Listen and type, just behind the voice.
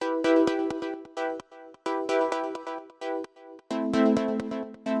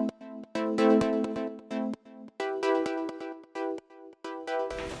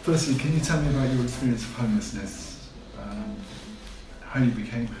Firstly, can you tell me about your experience of homelessness, how you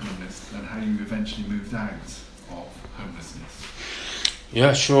became homeless, and how you eventually moved out of homelessness?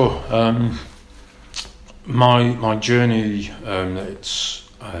 Yeah, sure. My journey it's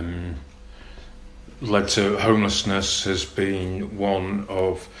led to homelessness has been one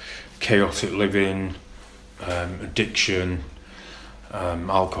of chaotic living, addiction,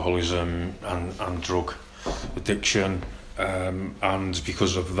 alcoholism and drug addiction, and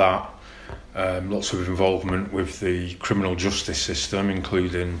because of that, lots of involvement with the criminal justice system,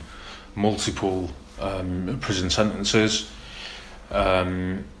 including multiple prison sentences,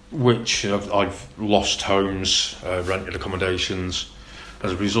 which I've lost homes, rented accommodations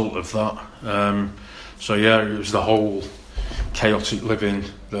as a result of that. So yeah, it was the whole chaotic living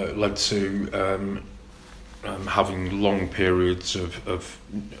that led to having long periods of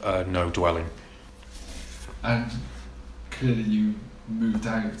no dwelling. And clearly you moved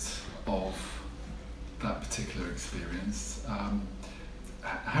out of that particular experience.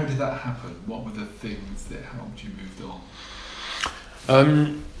 How did that happen? What were the things that helped you move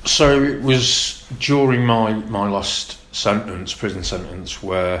on? So it was during my last prison sentence,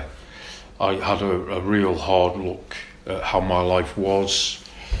 where I had a real hard look at how my life was,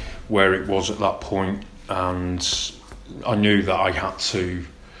 where it was at that point, and I knew that I had to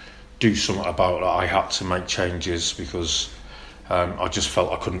do something about it. I had to make changes because I just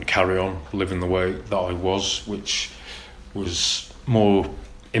felt I couldn't carry on living the way that I was, which was more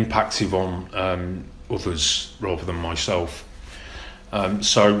impactful on others rather than myself.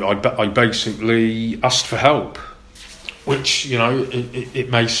 So I basically asked for help, which, you know, it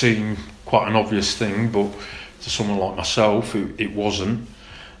may seem quite an obvious thing, but to someone like myself, it wasn't.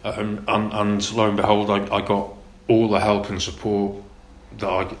 And lo and behold, I got all the help and support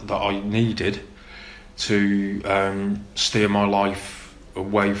that I needed to steer my life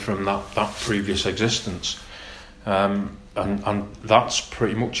away from that previous existence. And that's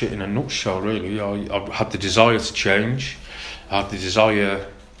pretty much it in a nutshell, really. I had the desire to change. I had the desire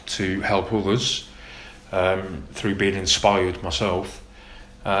to help others through being inspired myself,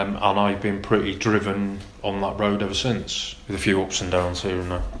 and I've been pretty driven on that road ever since, with a few ups and downs here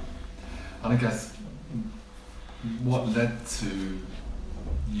and there. And I guess what led to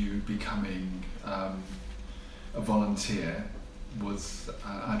you becoming a volunteer was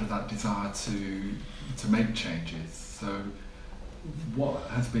out of that desire to make changes. So what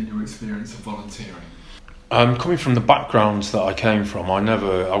has been your experience of volunteering? Coming from the background that I came from,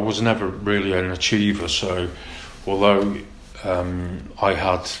 I was never really an achiever. So, although I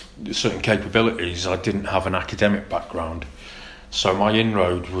had certain capabilities, I didn't have an academic background. So my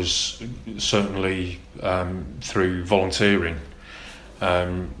inroad was certainly through volunteering.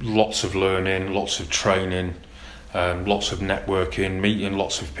 Lots of learning, lots of training, lots of networking, meeting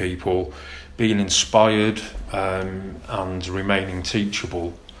lots of people, being inspired, and remaining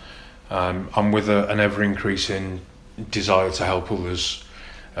teachable. And with an ever-increasing desire to help others,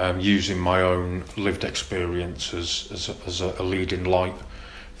 using my own lived experience as a leading light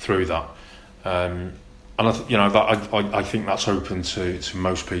through that. And I think that's open to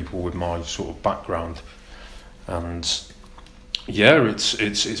most people with my sort of background. And yeah,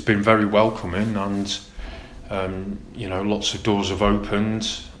 it's been very welcoming, and lots of doors have opened,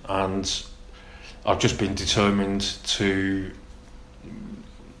 and I've just been determined to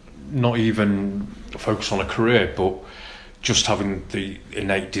not even focus on a career, but just having the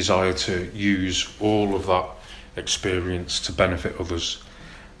innate desire to use all of that experience to benefit others.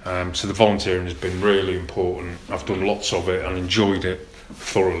 So the volunteering has been really important. I've done lots of it and enjoyed it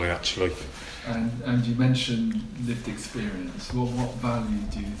thoroughly, actually. And you mentioned lived experience. What value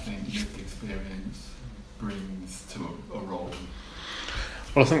do you think lived experience brings to a role?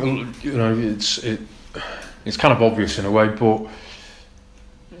 Well, I think it's kind of obvious in a way, but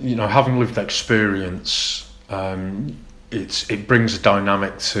having lived experience, it brings a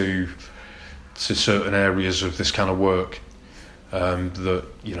dynamic to certain areas of this kind of work that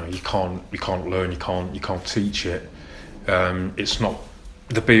you can't learn, you can't teach it. It's not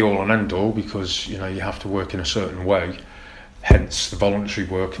the be all and end all, because you have to work in a certain way, hence the voluntary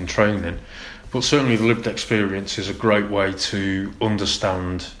work and training. But certainly the lived experience is a great way to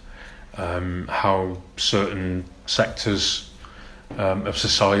understand how certain sectors of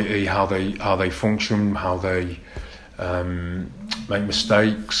society, how they function, how they make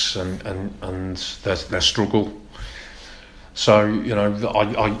mistakes, and their struggle. So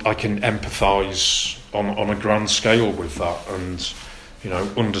I can empathise on a grand scale with that, and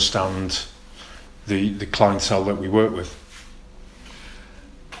understand the clientele that we work with.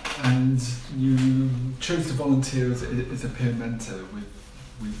 And you chose to volunteer as a peer mentor with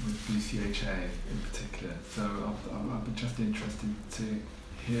with BCHA in particular. So I'd be just interested to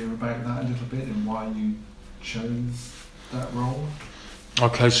hear about that a little bit and why you chose that role.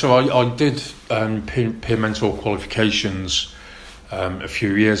 Okay, so I did peer mentor qualifications a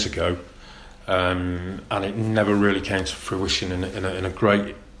few years ago, and it never really came to fruition in a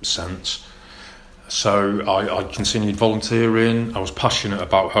great sense. So I continued volunteering. I was passionate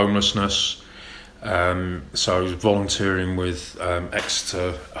about homelessness, so I was volunteering with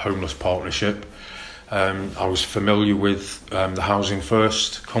Exeter Homeless Partnership. I was familiar with the Housing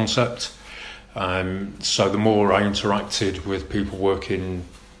First concept. So the more I interacted with people working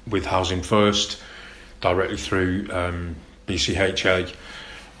with Housing First directly through BCHA,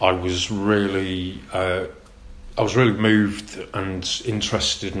 I was really moved and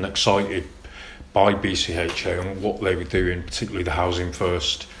interested and excited by BCHA and what they were doing, particularly the Housing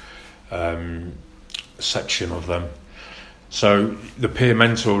First section of them. So the peer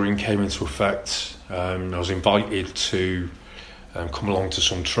mentoring came into effect. I was invited to come along to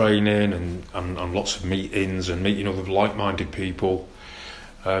some training and lots of meetings and meeting other like-minded people.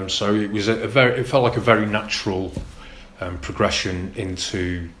 So it was it felt like a very natural progression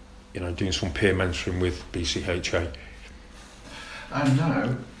into doing some peer mentoring with BCHA. And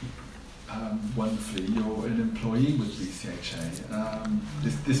now, wonderfully, you're an employee with BCHA.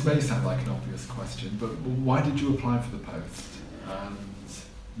 This may sound like an obvious question, but why did you apply for the post? And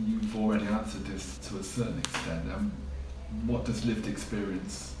you've already answered this to a certain extent. What does lived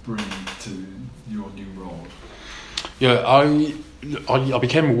experience bring to your new role? Yeah, I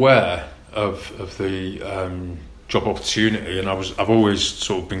became aware of the job opportunity, and I've always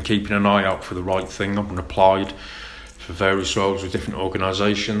sort of been keeping an eye out for the right thing. I've been applied for various roles with different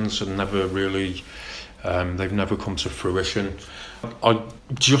organisations, and never really they've never come to fruition. I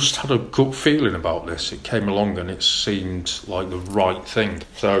just had a gut feeling about this. It came along and it seemed like the right thing,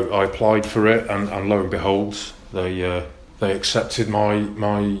 so I applied for it, and lo and behold, they accepted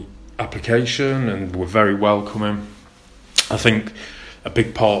my application and were very welcoming. I think a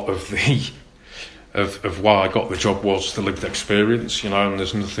big part of why I got the job was the lived experience, and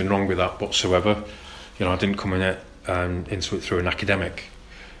there's nothing wrong with that whatsoever. I didn't come in into it through an academic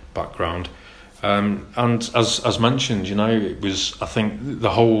background, and as mentioned, it was. I think the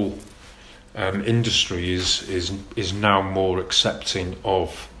whole industry is now more accepting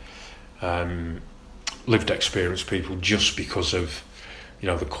of lived experience people, just because of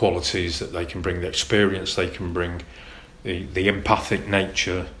the qualities that they can bring, the experience they can bring, the empathic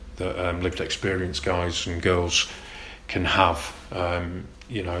nature that lived experience guys and girls can have, and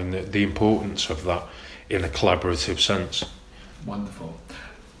the importance of that in a collaborative sense. Wonderful.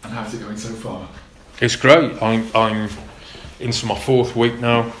 And how's it going so far? It's great. I'm into my 4th week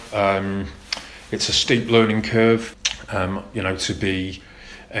now. It's a steep learning curve, to be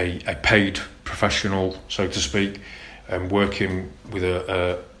a paid professional, so to speak, and working with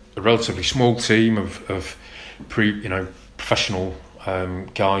a relatively small team of professional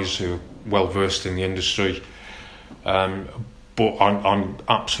guys who are well versed in the industry. But I'm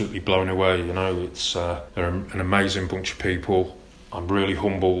absolutely blown away. It's they're an amazing bunch of people. I'm really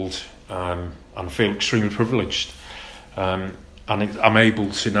humbled, and I feel extremely privileged. And I'm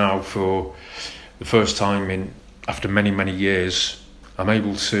able to now, for the first time after many years, I'm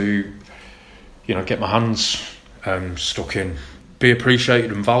able to, get my hands stuck in, be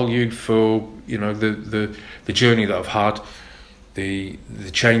appreciated and valued for the journey that I've had, the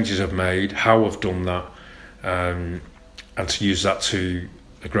changes I've made, how I've done that, and to use that to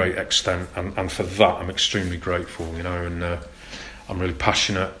a great extent, and for that I'm extremely grateful, and I'm really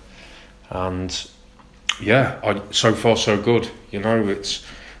passionate, and so far so good. It's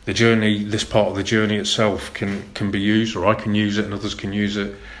the journey. This part of the journey itself can be used, or I can use it and others can use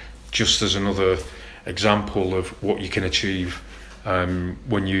it, just as another example of what you can achieve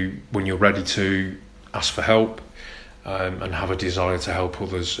when you're ready to ask for help, and have a desire to help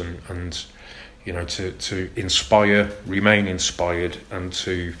others, and to inspire, remain inspired, and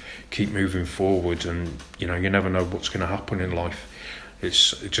to keep moving forward. And you never know what's going to happen in life.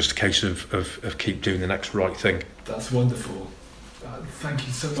 It's just a case of keep doing the next right thing. That's wonderful. Thank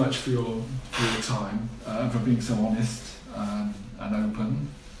you so much for your time, for being so honest and open.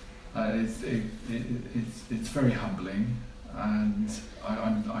 It's very humbling, and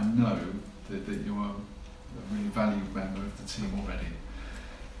I know that you're a really valued member of the team already.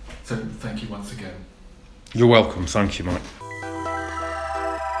 So thank you once again. You're welcome. Thank you, Mike.